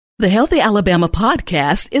The Healthy Alabama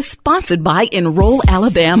podcast is sponsored by Enroll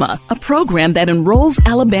Alabama, a program that enrolls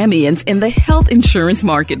Alabamians in the health insurance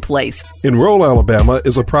marketplace. Enroll Alabama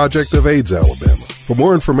is a project of AIDS Alabama. For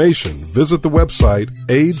more information, visit the website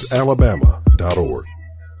aidsalabama.org.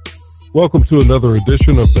 Welcome to another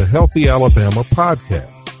edition of the Healthy Alabama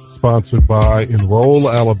podcast, sponsored by Enroll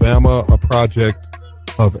Alabama, a project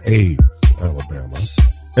of AIDS Alabama,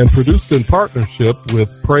 and produced in partnership with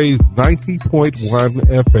Praise 90.1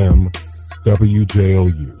 FM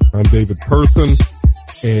WJOU. I'm David Person,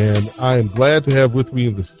 and I am glad to have with me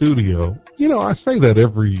in the studio. You know, I say that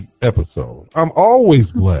every episode. I'm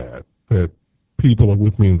always glad that people are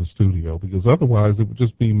with me in the studio, because otherwise it would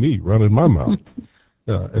just be me running my mouth.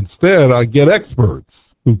 Instead, I get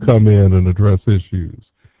experts who come in and address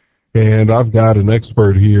issues. And I've got an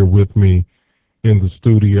expert here with me in the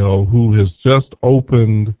studio who has just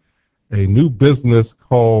opened a new business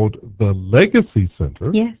called the Legacy Center.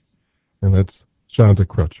 Yes. And that's Shonda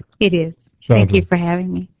Crutcher. It is. Shonda, thank you for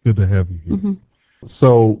having me. Good to have you here. Mm-hmm.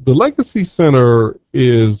 So the Legacy Center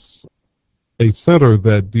is a center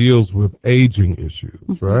that deals with aging issues,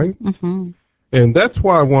 mm-hmm. right? Mm-hmm. And that's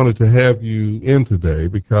why I wanted to have you in today,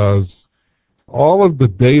 because all of the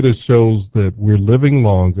data shows that we're living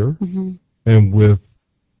longer, mm-hmm. and with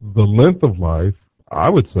the length of life, I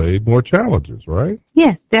would say more challenges, right?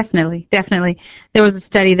 Yes, definitely. Definitely. There was a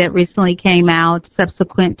study that recently came out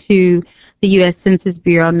subsequent to the U.S. Census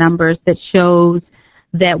Bureau numbers that shows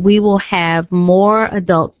that we will have more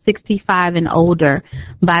adults 65 and older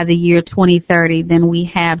by the year 2030 than we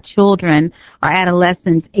have children or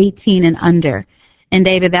adolescents 18 and under. And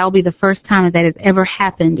David, that will be the first time that has ever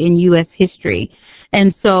happened in U.S. history.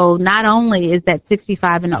 And so not only is that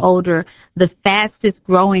 65 and older the fastest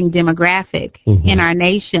growing demographic mm-hmm. in our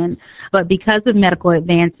nation, but because of medical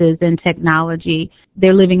advances and technology,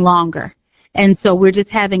 they're living longer. And so we're just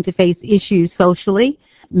having to face issues socially,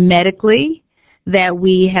 medically, that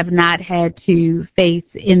we have not had to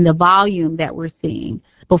face in the volume that we're seeing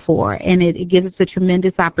before. And it gives us a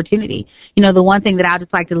tremendous opportunity. You know, the one thing that I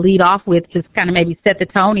just like to lead off with, just kind of maybe set the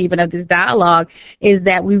tone even of this dialogue, is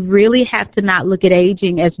that we really have to not look at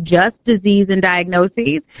aging as just disease and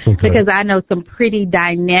diagnoses, okay. because I know some pretty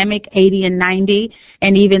dynamic 80 and 90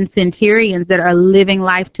 and even centurions that are living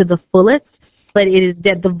life to the fullest. But it is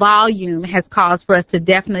that the volume has caused for us to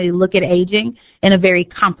definitely look at aging in a very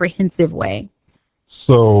comprehensive way.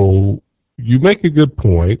 So you make a good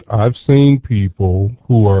point. I've seen people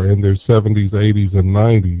who are in their 70s, 80s, and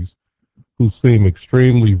 90s who seem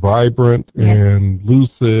extremely vibrant yes. and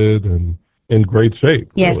lucid and in great shape,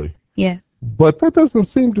 yes. really. Yes. But that doesn't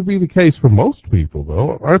seem to be the case for most people,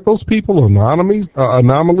 though. Aren't those people anomalies?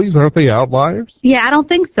 Aren't they outliers? Yeah, I don't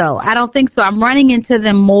think so. I'm running into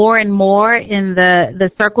them more and more in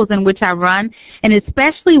the circles in which I run, and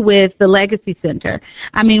especially with the Legacy Center.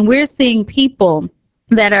 I mean, we're seeing people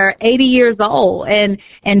that are 80 years old and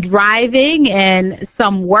driving and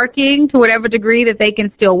some working to whatever degree that they can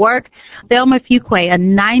still work. Thelma Fuquay, a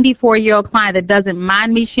 94-year-old client that doesn't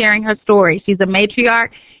mind me sharing her story. She's a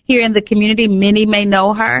matriarch here in the community. Many may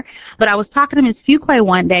know her. But I was talking to Ms. Fuquay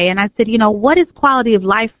one day, and I said, you know, what is quality of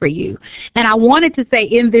life for you? And I wanted to say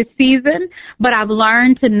in this season, but I've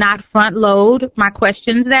learned to not front load my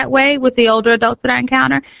questions that way with the older adults that I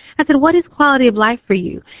encounter. I said, what is quality of life for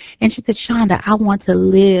you? And she said, Shonda, I want to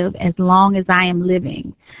live as long as I am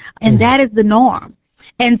living. And that is the norm.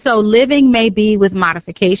 And so living may be with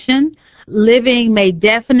modification. Living may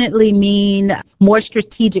definitely mean more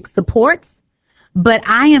strategic supports. But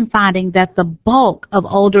I am finding that the bulk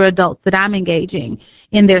of older adults that I'm engaging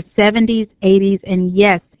in their 70s, 80s, and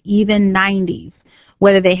yes, even 90s,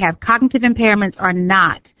 whether they have cognitive impairments or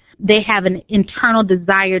not, they have an internal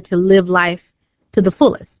desire to live life to the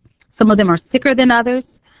fullest. Some of them are sicker than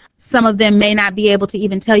others. Some of them may not be able to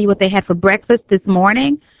even tell you what they had for breakfast this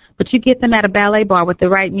morning, but you get them at a ballet bar with the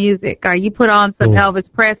right music, or you put on some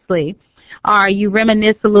Elvis Presley, or you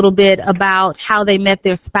reminisce a little bit about how they met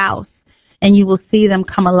their spouse, and you will see them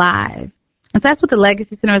come alive. And so that's what the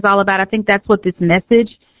Legacy Center is all about. I think that's what this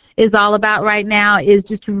message is all about right now, is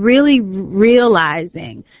just really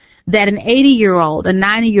realizing that an 80-year-old, a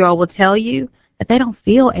 90-year-old will tell you that they don't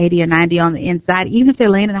feel 80 or 90 on the inside, even if they're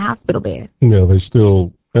laying in a hospital bed. Yeah, they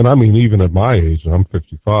still... And I mean, even at my age, I'm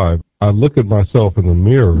 55, I look at myself in the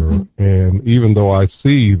mirror, mm-hmm. and even though I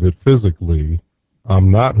see that physically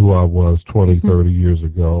I'm not who I was 20, mm-hmm. 30 years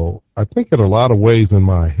ago, I think in a lot of ways in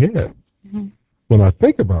my head, mm-hmm. when I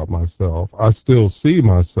think about myself, I still see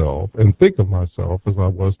myself and think of myself as I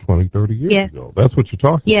was 20, 30 years ago. That's what you're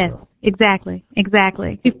talking about. Exactly.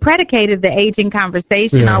 We've predicated the aging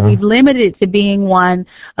conversation, or we've limited it to being one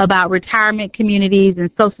about retirement communities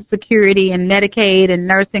and Social Security and Medicaid and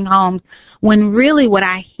nursing homes, when really what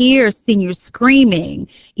I hear seniors screaming,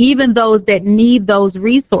 even those that need those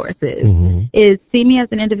resources, is see me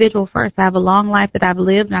as an individual first. I have a long life that I've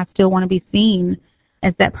lived, and I still want to be seen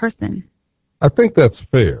as that person. I think that's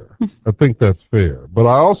fair. But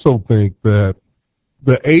I also think that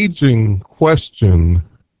the aging question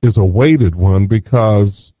is a weighted one,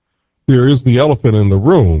 because there is the elephant in the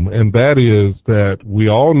room, and that is that we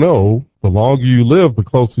all know the longer you live, the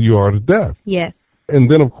closer you are to death. Yes. And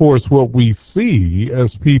then, of course, what we see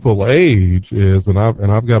as people age is, and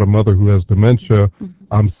I've got a mother who has dementia.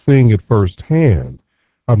 I'm seeing it firsthand.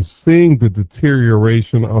 I'm seeing the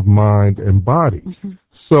deterioration of mind and body.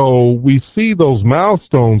 So we see those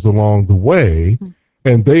milestones along the way,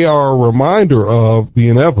 and they are a reminder of the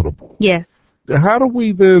inevitable. Yes. How do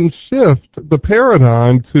we then shift the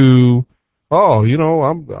paradigm to,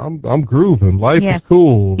 I'm grooving. Life is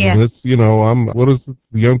cool. Yeah. And it's, what does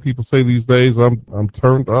the young people say these days? I'm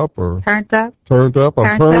turned up or turned up.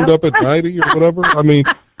 I'm turned up at 90 or whatever. I mean,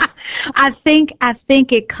 I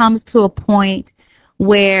think it comes to a point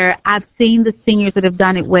where I've seen the seniors that have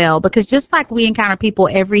done it well, because just like we encounter people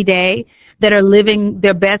every day that are living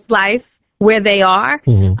their best life where they are,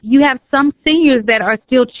 you have some seniors that are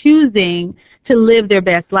still choosing to live their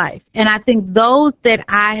best life. And I think those that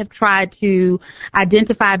I have tried to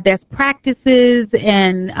identify best practices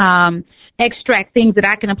and extract things that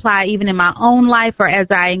I can apply even in my own life or as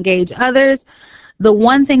I engage others, the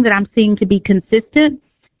one thing that I'm seeing to be consistent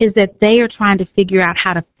is that they are trying to figure out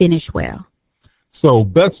how to finish well. So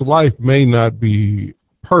best life may not be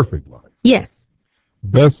perfect life. Yes.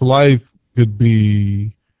 Best life could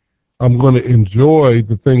be, I'm going to enjoy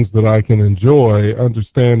the things that I can enjoy,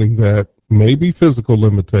 understanding that maybe physical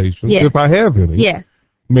limitations, if I have any,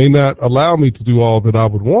 may not allow me to do all that I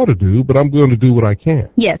would want to do, but I'm going to do what I can.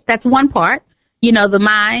 Yes, that's one part. The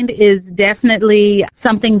mind is definitely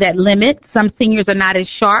something that limits. Some seniors are not as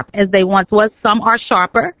sharp as they once was. Some are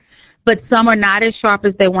sharper, but some are not as sharp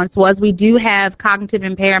as they once was. We do have cognitive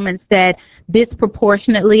impairments that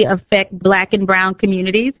disproportionately affect Black and brown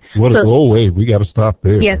communities. We got to stop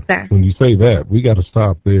there. Yes, sir. When you say that, we got to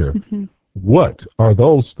stop there. What are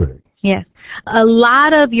those things? Yes. A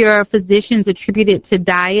lot of your physicians attribute it to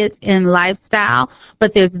diet and lifestyle,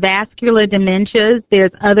 but there's vascular dementias, there's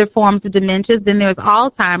other forms of dementias, then there's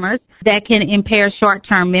Alzheimer's that can impair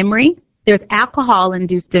short-term memory. There's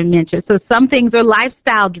alcohol-induced dementia. So some things are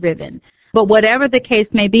lifestyle-driven. But whatever the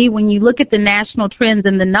case may be, when you look at the national trends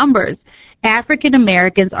and the numbers, African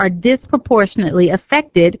Americans are disproportionately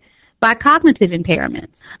affected by cognitive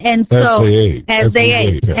impairments. And so as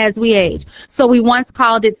we age. So we once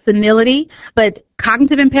called it senility, but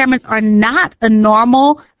cognitive impairments are not a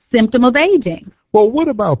normal symptom of aging. Well, what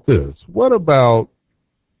about this? What about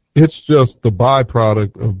it's just the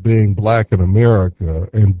byproduct of being Black in America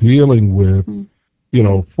and dealing with,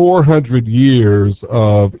 400 years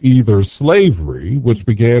of either slavery, which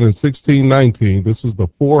began in 1619. This is the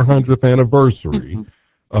 400th anniversary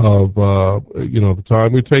of, the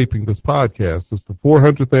time we're taping this podcast. It's the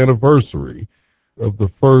 400th anniversary of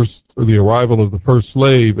the arrival of the first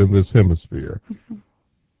slave in this hemisphere.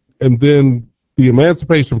 And then the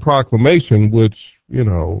Emancipation Proclamation, which,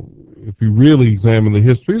 if you really examine the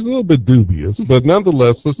history, is a little bit dubious, but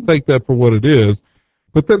nonetheless, let's take that for what it is.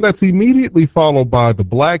 But then that's immediately followed by the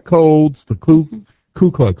Black Codes, the Ku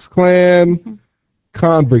Klux Klan,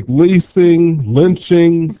 convict leasing,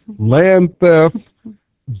 lynching, land theft,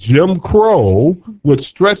 Jim Crow, which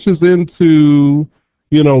stretches into,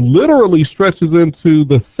 literally stretches into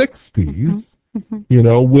the 60s,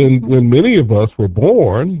 when many of us were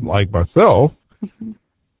born, like myself.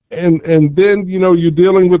 And then, you're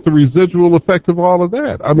dealing with the residual effect of all of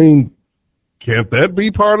that. I mean, can't that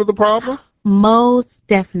be part of the problem? Most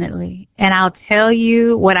definitely. And I'll tell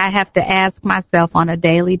you what I have to ask myself on a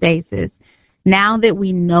daily basis. Now that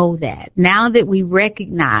we know that, now that we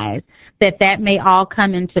recognize that may all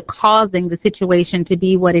come into causing the situation to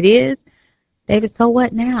be what it is, David, so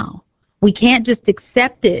what now? We can't just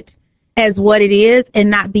accept it as what it is and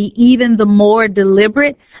not be even the more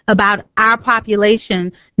deliberate about our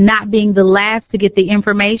population not being the last to get the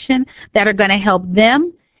information that are going to help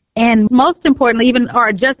them. And most importantly, even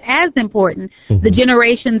or just as important, the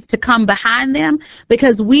generations to come behind them,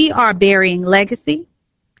 because we are burying legacy.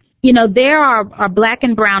 There are Black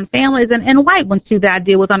and brown families and white ones too that I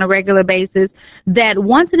deal with on a regular basis that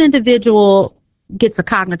once an individual gets a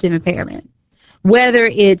cognitive impairment, whether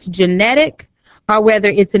it's genetic or whether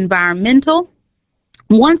it's environmental.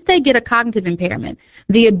 Once they get a cognitive impairment,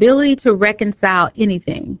 the ability to reconcile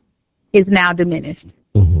anything is now diminished.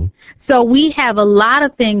 Mm-hmm. So we have a lot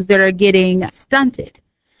of things that are getting stunted,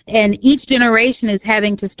 and each generation is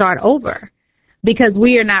having to start over because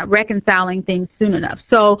we are not reconciling things soon enough.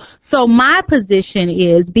 So my position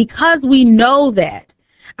is, because we know that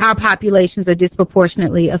our populations are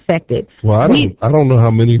disproportionately affected. Well, I don't know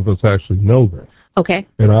how many of us actually know that. Okay.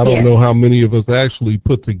 And I don't know how many of us actually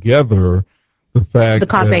put together the fact the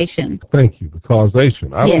causation. Thank you. The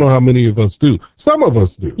causation. I don't know how many of us do. Some of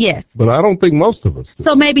us do. Yes. But I don't think most of us do.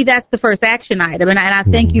 So maybe that's the first action item. And I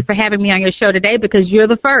thank you for having me on your show today, because you're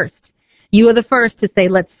the first. You are the first to say,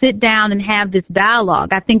 let's sit down and have this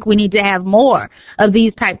dialogue. I think we need to have more of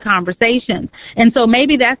these type conversations. And so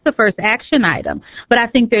maybe that's the first action item. But I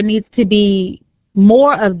think there needs to be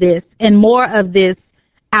more of this and more of this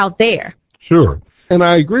out there. Sure. And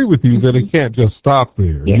I agree with you that it can't just stop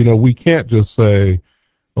there. Yes. You know, we can't just say,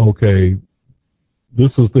 okay,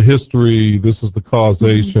 this is the history, this is the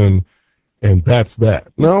causation, and that's that.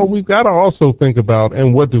 No, we've got to also think about,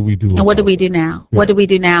 and what do we do? And what do we do now? Yeah. What do we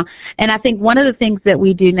do now? And I think one of the things that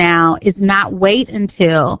we do now is not wait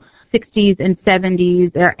until 60s and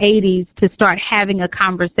 70s or 80s to start having a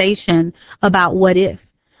conversation about what if.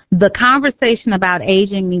 The conversation about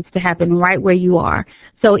aging needs to happen right where you are.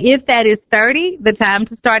 So if that is 30, the time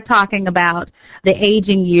to start talking about the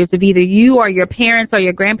aging years of either you or your parents or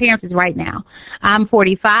your grandparents is right now. I'm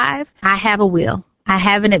 45. I have a will. I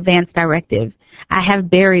have an advance directive. I have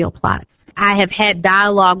burial plots. I have had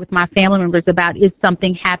dialogue with my family members about if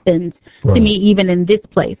something happens to me, even in this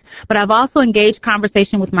place. But I've also engaged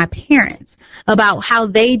conversation with my parents about how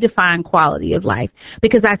they define quality of life,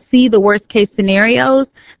 because I see the worst case scenarios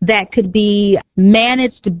that could be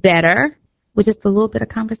managed better with just a little bit of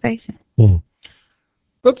conversation.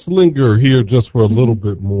 Let's linger here just for a little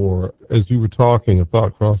bit more. As you were talking, a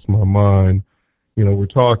thought crossed my mind. You know, we're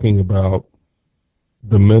talking about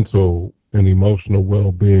the mental and emotional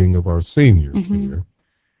well-being of our seniors here.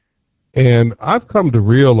 And I've come to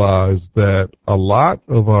realize that a lot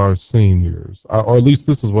of our seniors, or at least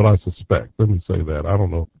this is what I suspect, let me say that, I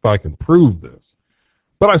don't know if I can prove this,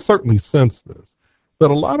 but I certainly sense this,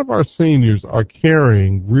 that a lot of our seniors are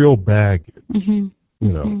carrying real baggage, you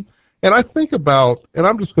know. And I think about, and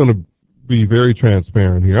I'm just going to be very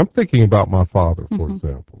transparent here, I'm thinking about my father, for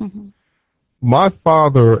example. My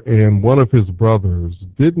father and one of his brothers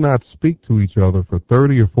did not speak to each other for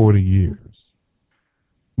 30 or 40 years.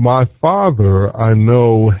 My father, I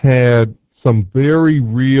know, had some very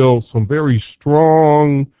real, some very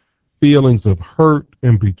strong feelings of hurt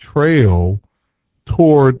and betrayal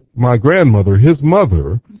toward my grandmother, his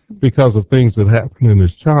mother, because of things that happened in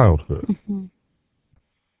his childhood.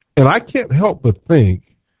 And I can't help but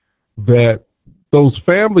think that those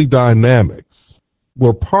family dynamics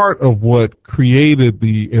were part of what created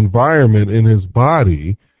the environment in his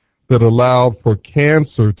body that allowed for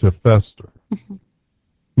cancer to fester.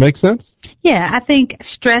 Make sense? Yeah, I think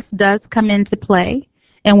stress does come into play,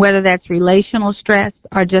 and whether that's relational stress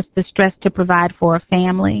or just the stress to provide for a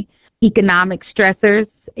family, economic stressors,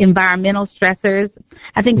 environmental stressors.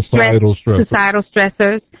 I think societal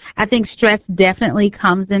stressors. I think stress definitely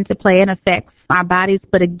comes into play and affects our bodies.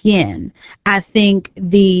 But again, I think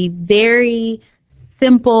the very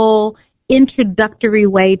simple introductory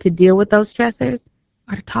way to deal with those stressors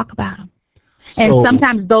are to talk about them. And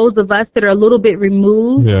sometimes those of us that are a little bit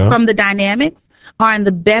removed from the dynamics are in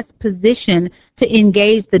the best position to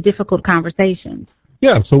engage the difficult conversations.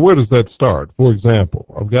 Yeah, so where does that start? For example,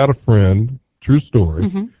 I've got a friend, true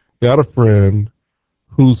story, got a friend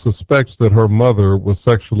who suspects that her mother was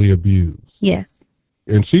sexually abused. Yes.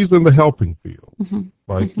 And she's in the helping field,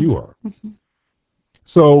 like you are.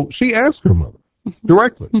 So she asked her mother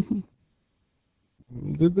directly,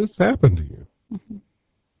 did this happen to you?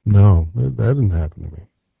 No, that didn't happen to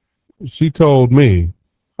me. She told me,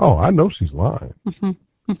 oh, I know she's lying.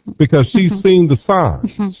 Because she's seen the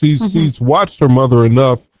signs. She's watched her mother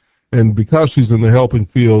enough, and because she's in the helping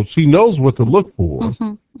field, she knows what to look for.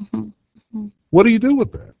 What do you do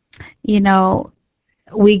with that? You know,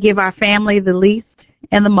 we give our family the least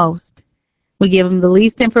and the most. We give them the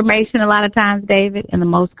least information a lot of times, David, and the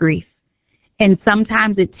most grief. And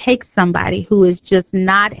sometimes it takes somebody who is just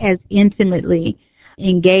not as intimately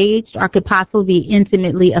engaged or could possibly be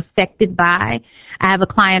intimately affected by. I have a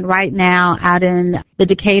client right now out in the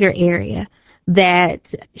Decatur area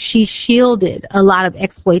that she shielded a lot of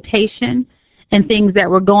exploitation and things that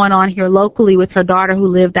were going on here locally with her daughter who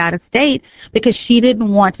lived out of state because she didn't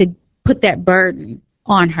want to put that burden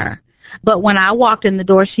on her. But when I walked in the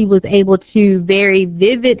door, she was able to very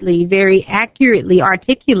vividly, very accurately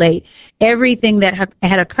articulate everything that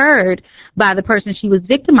had occurred by the person she was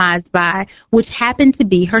victimized by, which happened to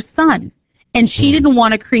be her son. And she didn't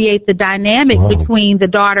want to create the dynamic between the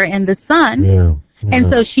daughter and the son. Yeah.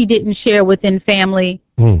 And so she didn't share within family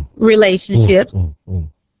relationships.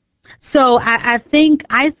 So I think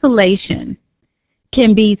isolation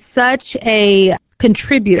can be such a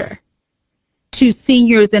contributor to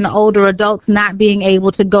seniors and older adults not being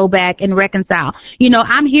able to go back and reconcile. You know,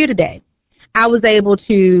 I'm here today. I was able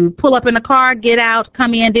to pull up in a car, get out,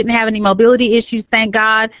 come in, didn't have any mobility issues, thank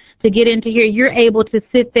God, to get into here. You're able to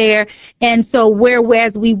sit there. And so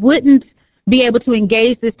whereas we wouldn't be able to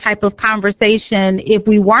engage this type of conversation if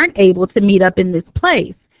we weren't able to meet up in this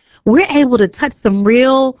place, we're able to touch some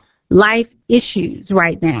real life issues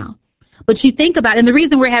right now. But you think about it, and the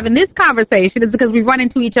reason we're having this conversation is because we run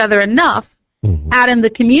into each other enough out in the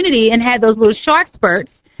community and had those little short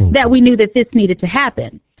spurts that we knew that this needed to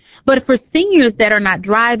happen. But for seniors that are not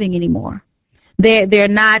driving anymore, they're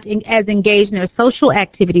not as engaged in their social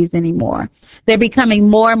activities anymore. They're becoming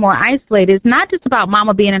more and more isolated. It's not just about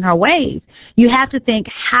mama being in her ways. You have to think,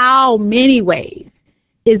 how many ways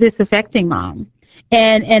is this affecting mom?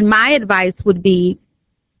 And my advice would be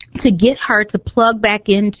to get her to plug back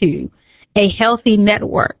into a healthy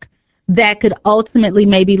network that could ultimately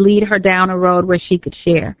maybe lead her down a road where she could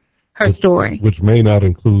share her story. Which may not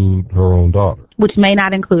include her own daughter. Which may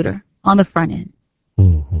not include her on the front end.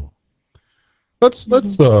 Mm-hmm.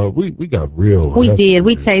 We got real. We did.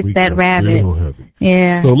 We chased that rabbit. Real heavy.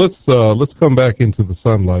 Yeah. So let's come back into the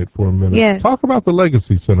sunlight for a minute. Yes. Talk about the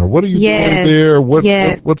Legacy Center. What are you doing there?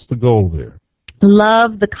 What's the goal there?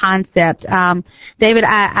 Love the concept. David,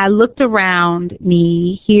 I looked around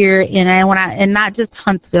me here and not just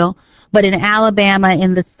Huntsville, but in Alabama,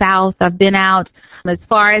 in the South. I've been out as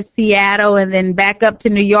far as Seattle and then back up to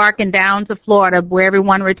New York and down to Florida where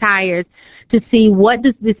everyone retires to see, what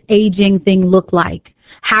does this aging thing look like?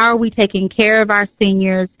 How are we taking care of our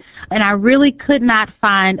seniors? And I really could not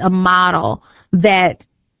find a model that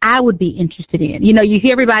I would be interested in. You know, you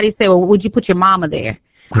hear everybody say, well, would you put your mama there?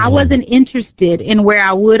 I wasn't interested in where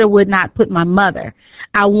I would or would not put my mother.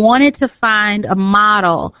 I wanted to find a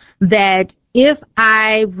model that if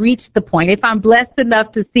I reach the point, if I'm blessed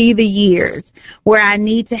enough to see the years where I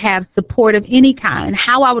need to have support of any kind,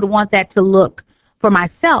 how I would want that to look for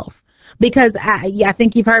myself. Because I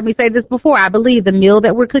think you've heard me say this before. I believe the meal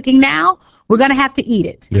that we're cooking now, we're going to have to eat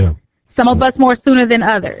it. Yeah. Some of us more sooner than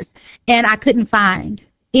others. And I couldn't find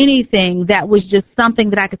anything that was just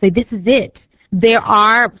something that I could say, this is it. There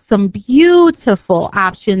are some beautiful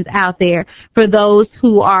options out there for those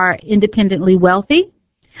who are independently wealthy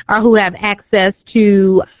or who have access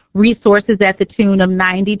to resources at the tune of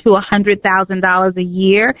 $90,000 to $100,000 a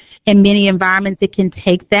year. In many environments, it can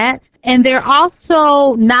take that. And they're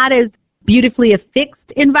also not as beautifully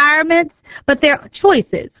affixed environments, but they're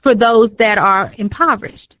choices for those that are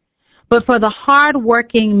impoverished. But for the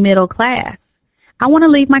hardworking middle class, I want to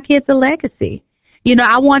leave my kids a legacy. You know,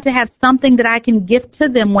 I want to have something that I can gift to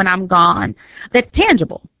them when I'm gone that's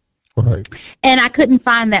tangible. Right. And I couldn't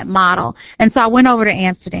find that model. And so I went over to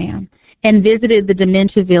Amsterdam and visited the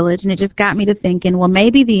Dementia Village, and it just got me to thinking, well,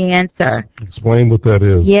 maybe the answer. Explain what that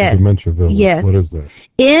is, yes. The Dementia Village. Yes. What is that?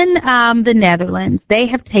 In the Netherlands, they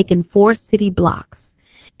have taken 4 city blocks,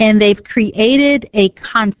 and they've created a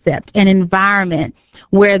concept, an environment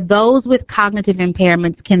where those with cognitive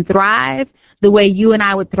impairments can thrive the way you and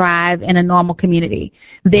I would thrive in a normal community.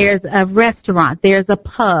 There's a restaurant, there's a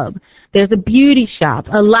pub, there's a beauty shop,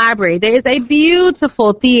 a library, there's a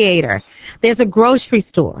beautiful theater, there's a grocery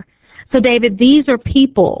store. So, David, these are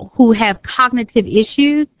people who have cognitive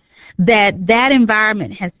issues that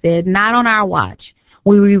environment has said, not on our watch.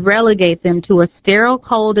 We relegate them to a sterile,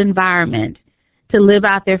 cold environment to live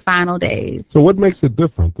out their final days. So what makes it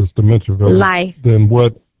different, this Dementia Village? Life. Than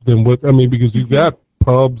what, I mean, because you've got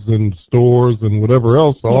pubs and stores and whatever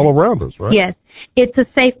else all around us, right? Yes. It's a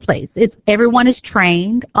safe place. Everyone is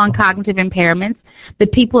trained on cognitive impairments. The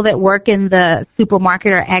people that work in the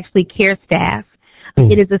supermarket are actually care staff.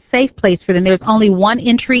 It is a safe place for them. There's only one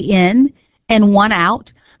entry in and one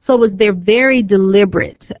out. So they're very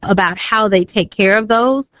deliberate about how they take care of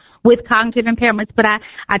those with cognitive impairments. But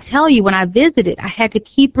I tell you, when I visited, I had to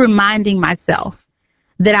keep reminding myself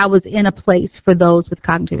that I was in a place for those with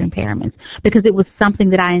cognitive impairments because it was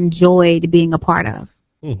something that I enjoyed being a part of.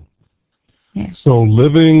 Yeah. So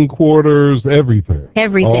living quarters, everything.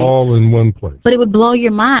 Everything. All in one place. But it would blow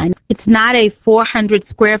your mind. It's not a 400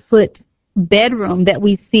 square foot bedroom that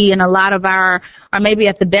we see in a lot of our, or maybe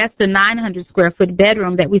at the best a 900 square foot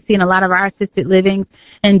bedroom that we see in a lot of our assisted livings,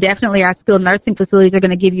 and definitely our skilled nursing facilities are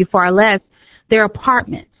going to give you far less. They're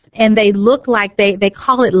apartments, and they look like they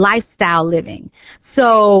call it lifestyle living.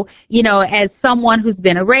 So, as someone who's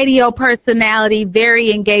been a radio personality,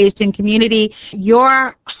 very engaged in community,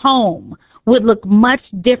 your home would look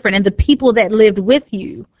much different, and the people that lived with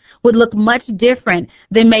you would look much different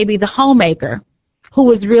than maybe the homemaker who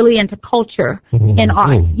was really into culture and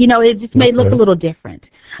art. It just may look a little different.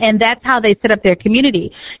 And that's how they set up their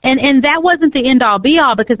community. And that wasn't the end all be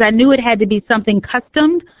all, because I knew it had to be something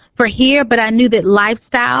custom for here, but I knew that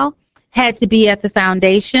lifestyle had to be at the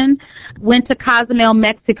foundation. Went to Cozumel,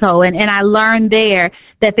 Mexico, and I learned there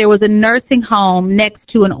that there was a nursing home next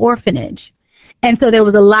to an orphanage. And so there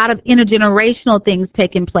was a lot of intergenerational things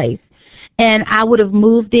taking place. And I would have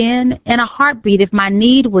moved in a heartbeat if my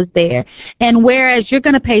need was there. And whereas you're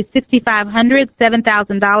going to pay $6,500,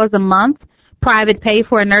 $7,000 a month private pay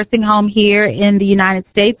for a nursing home here in the United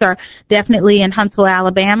States, or definitely in Huntsville,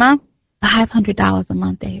 Alabama, $500 a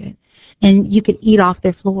month, David. And you could eat off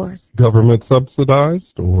their floors. Government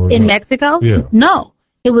subsidized, or in Mexico? Yeah. No.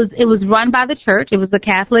 It was run by the church. It was a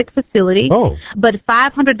Catholic facility. Oh. But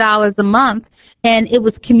 $500 a month, and it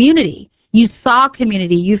was community. You saw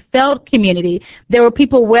community. You felt community. There were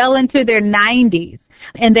people well into their 90s,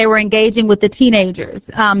 and they were engaging with the teenagers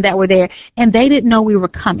that were there, and they didn't know we were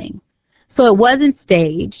coming. So it wasn't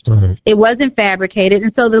staged. Right. It wasn't fabricated.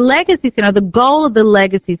 And so the Legacy Center, the goal of the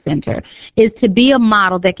Legacy Center is to be a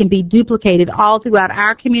model that can be duplicated all throughout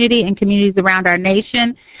our community and communities around our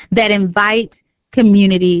nation that invite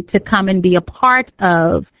community to come and be a part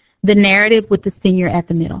of the narrative with the senior at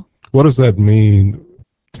the middle. What does that mean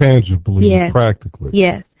tangibly and practically?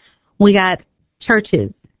 Yes. We got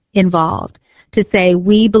churches involved to say,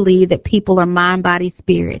 we believe that people are mind, body,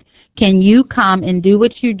 spirit. Can you come and do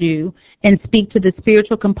what you do and speak to the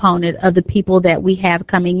spiritual component of the people that we have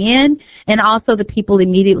coming in, and also the people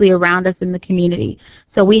immediately around us in the community?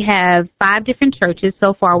 So we have 5 different churches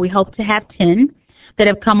so far. We hope to have 10 that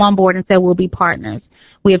have come on board and said we'll be partners.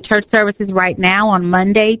 We have church services right now on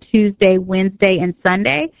Monday, Tuesday, Wednesday, and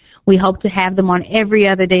Sunday. We hope to have them on every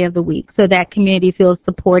other day of the week so that community feels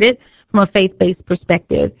supported from a faith-based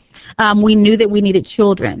perspective. We knew that we needed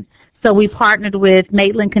children. So we partnered with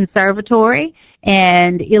Maitland Conservatory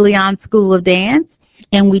and Ilion School of Dance,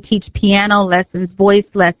 and we teach piano lessons, voice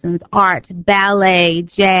lessons, art, ballet,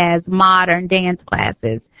 jazz, modern dance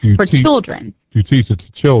classes for children. You teach it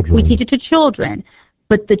to children. We teach it to children.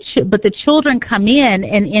 But the children come in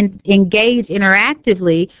and engage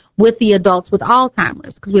interactively with the adults with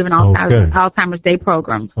Alzheimer's, because we have an Alzheimer's Day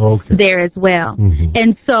program there as well. Mm-hmm.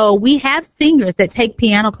 And so we have seniors that take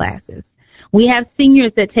piano classes. We have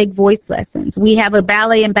seniors that take voice lessons. We have a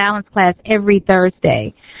ballet and balance class every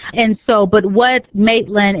Thursday. And so, but what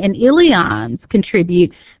Maitland and Ilion's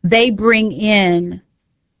contribute, they bring in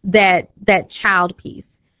that child piece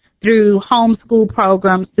through homeschool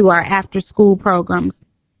programs, through our after-school programs.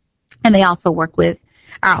 And they also work with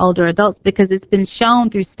our older adults, because it's been shown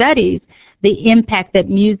through studies the impact that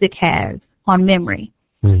music has on memory.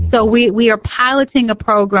 Mm-hmm. So we are piloting a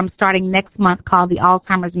program starting next month called the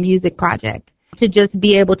Alzheimer's Music Project, to just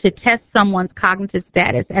be able to test someone's cognitive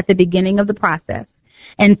status at the beginning of the process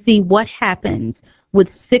and see what happens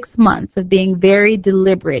with 6 months of being very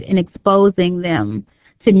deliberate in exposing them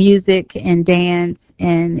to music and dance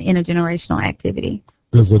and intergenerational activity.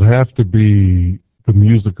 Does it have to be the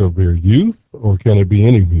music of their youth, or can it be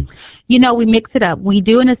any music? We mix it up. We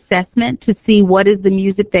do an assessment to see what is the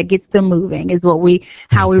music that gets them moving, is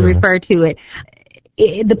how we refer to it.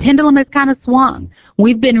 The pendulum has kind of swung.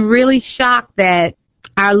 We've been really shocked that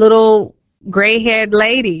our little gray-haired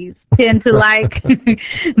ladies tend to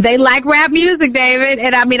they like rap music, David.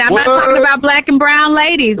 And I'm not talking about black and brown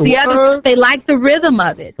ladies. The others, they like the rhythm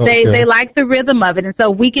of it. Okay. They like the rhythm of it. And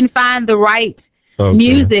so we can find the right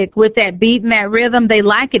music with that beat and that rhythm. They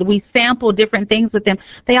like it. We sample different things with them.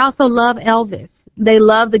 They also love Elvis. They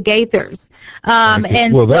love the Gaithers. And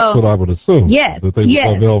that's what I would assume. Yes. That they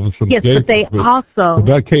love Elvis and the Gaithers. But they also.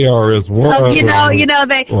 That KRS-One.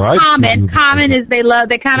 Common is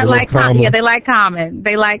they kind of like Common. Yeah, they like Common.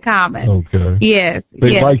 They like Common. Okay. Yes.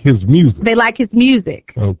 They like his music. They like his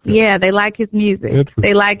music. Okay. Yeah, they like his music.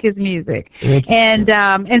 They like his music.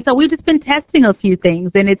 And so we've just been testing a few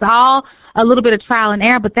things, and it's all a little bit of trial and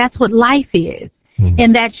error, but that's what life is. Mm-hmm.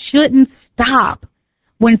 And that shouldn't stop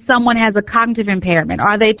when someone has a cognitive impairment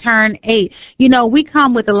or they turn 8. We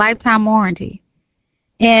come with a lifetime warranty,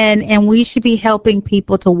 and we should be helping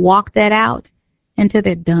people to walk that out until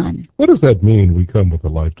they're done. What does that mean, we come with a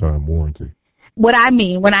lifetime warranty? what I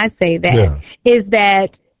mean when I say that is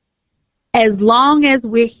that as long as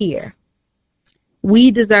we're here, we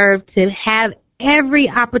deserve to have every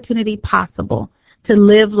opportunity possible to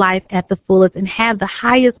live life at the fullest and have the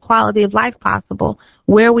highest quality of life possible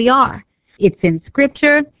where we are. It's in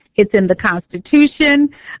Scripture. It's in the Constitution.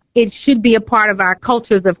 It should be a part of our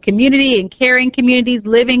cultures of community and caring communities,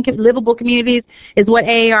 livable communities is what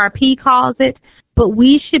AARP calls it. But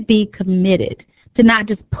we should be committed to not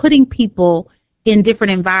just putting people in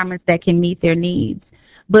different environments that can meet their needs,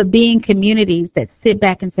 but being communities that sit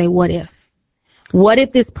back and say, what if? What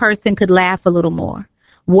if this person could laugh a little more?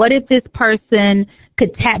 What if this person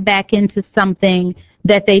could tap back into something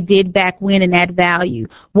that they did back when and add value?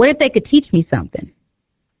 What if they could teach me something?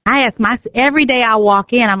 I ask myself every day I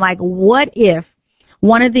walk in, I'm like, what if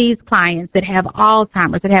one of these clients that have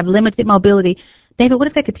Alzheimer's, that have limited mobility, David, what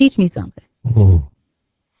if they could teach me something? Mm-hmm.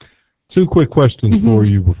 Two quick questions for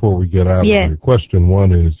you before we get out of here. Question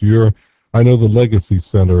one is, I know the Legacy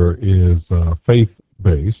Center is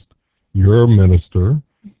faith-based. You're a minister.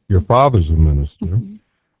 Your father's a minister.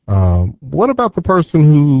 What about the person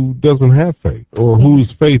who doesn't have faith or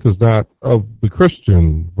whose faith is not of the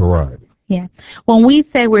Christian variety? Yeah. When we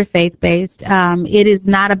say we're faith-based, it is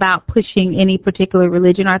not about pushing any particular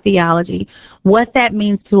religion or theology. What that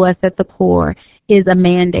means to us at the core is a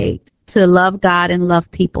mandate to love God and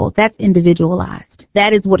love people. That's individualized.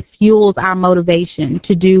 That is what fuels our motivation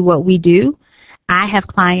to do what we do. I have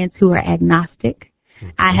clients who are agnostic.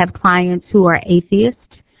 I have clients who are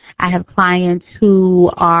atheists. I have clients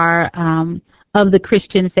who are of the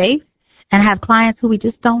Christian faith, and I have clients who we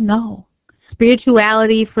just don't know.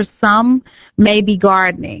 Spirituality for some may be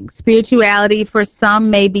gardening. Spirituality for some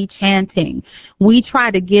may be chanting. We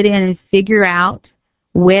try to get in and figure out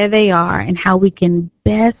where they are and how we can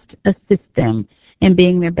best assist them in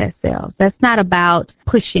being their best selves. That's not about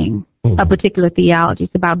pushing a particular theology.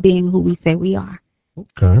 It's about being who we say we are.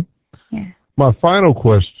 Okay. Yeah. My final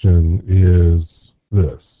question is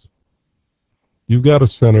this. You've got a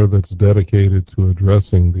center that's dedicated to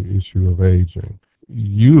addressing the issue of aging.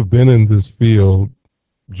 You've been in this field,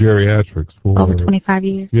 geriatrics, for over 25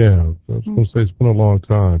 years. Yeah, I was going to say it's been a long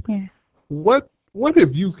time. Yeah. What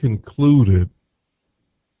have you concluded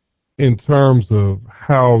in terms of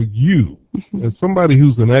how you, as somebody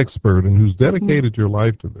who's an expert and who's dedicated your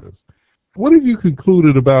life to this, what have you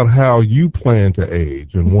concluded about how you plan to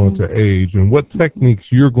age and want to age, and what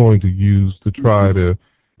techniques you're going to use to try to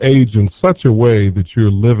age in such a way that you're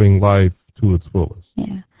living life to its fullest?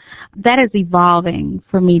 Yeah. That is evolving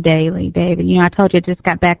for me daily, David. You know, I told you I just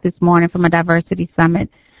got back this morning from a diversity summit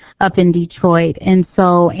up in Detroit. And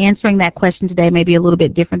so answering that question today may be a little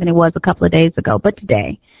bit different than it was a couple of days ago. But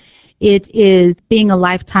today, it is being a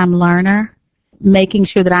lifetime learner, making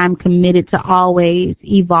sure that I'm committed to always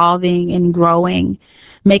evolving and growing,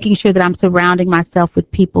 making sure that I'm surrounding myself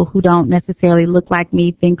with people who don't necessarily look like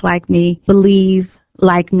me, think like me, believe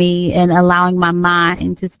like me, and allowing my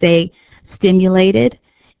mind to stay stimulated.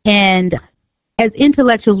 And as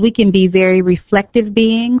intellectuals, we can be very reflective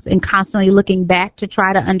beings and constantly looking back to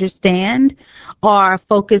try to understand, or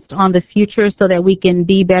focused on the future so that we can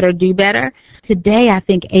be better, do better. Today, I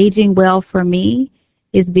think aging well for me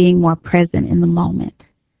is being more present in the moment,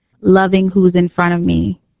 loving who's in front of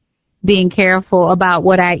me, being careful about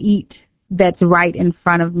what I eat that's right in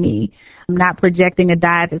front of me. I'm not projecting a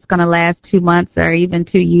diet that's going to last 2 months or even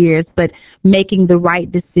 2 years, but making the right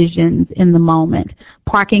decisions in the moment.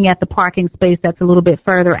 Parking at the parking space that's a little bit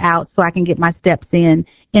further out so I can get my steps in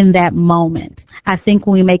that moment. I think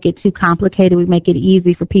when we make it too complicated, we make it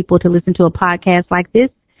easy for people to listen to a podcast like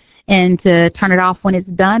this and to turn it off when it's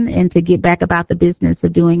done and to get back about the business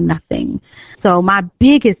of doing nothing. So my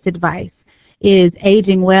biggest advice is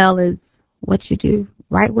aging well is what you do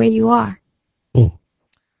right where you are.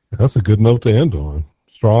 That's a good note to end on.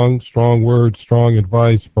 Strong words, strong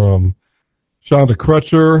advice from Shonda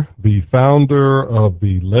Crutcher, the founder of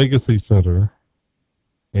the Legacy Center,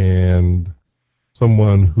 and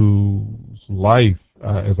someone whose life,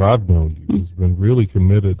 as I've known you, has been really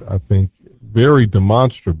committed, I think, very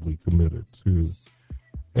demonstrably committed to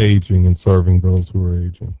aging and serving those who are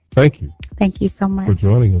aging. Thank you. Thank you so much for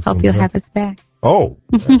joining us. Hope you'll have us back. Oh,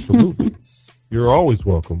 absolutely. You're always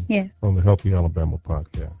welcome on the Healthy Alabama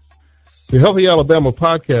podcast. The Healthy Alabama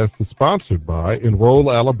podcast is sponsored by Enroll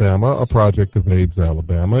Alabama, a project of AIDS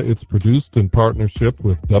Alabama. It's produced in partnership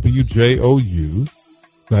with WJOU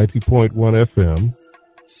 90.1 FM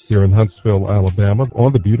here in Huntsville, Alabama,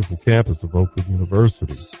 on the beautiful campus of Oakwood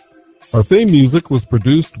University. Our theme music was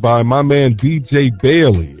produced by my man DJ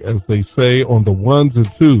Bailey, as they say on the ones and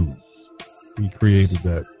twos. He created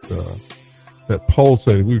that that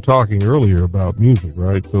pulsating. We were talking earlier about music,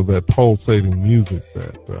 right? So that pulsating music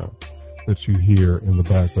that you hear in the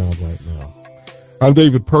background right now. I'm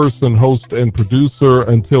David Person, host and producer.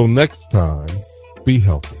 Until next time, be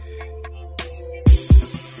healthy.